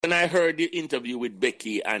when I heard the interview with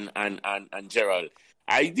Becky and Gerald,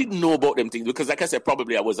 I didn't know about them things because, like I said,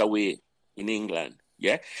 probably I was away in England.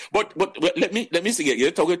 Yeah, but let me see.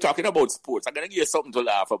 You're talking about sports. I'm gonna give you something to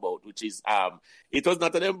laugh about, which is it was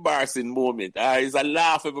not an embarrassing moment. It's a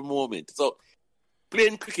laughable moment. So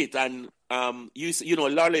playing cricket and you know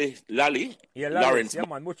Lally, yeah, Lawrence, yeah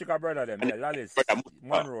man, Muchika brother them, yeah, Lallis,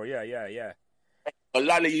 Monroe, yeah.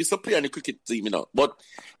 Lally used to play on the cricket team, you know, but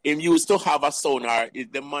him used to have a sonar.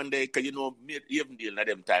 It's the man there, cause you know, even at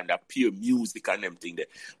them time that pure music and them thing there.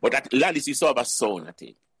 But that Lally used to have a sound, I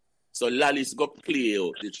think. So Lallis got play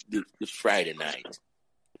the Friday night,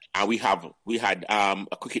 and we had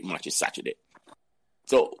a cricket match Saturday.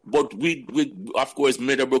 So, but we of course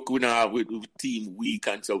Meadowbrook with team week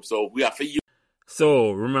and so we have for you.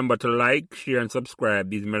 So remember to like, share, and subscribe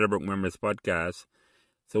these Meadowbrook Members podcasts,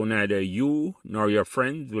 so neither you nor your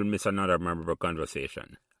friends will miss another Meadowbrook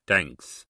conversation. Thanks.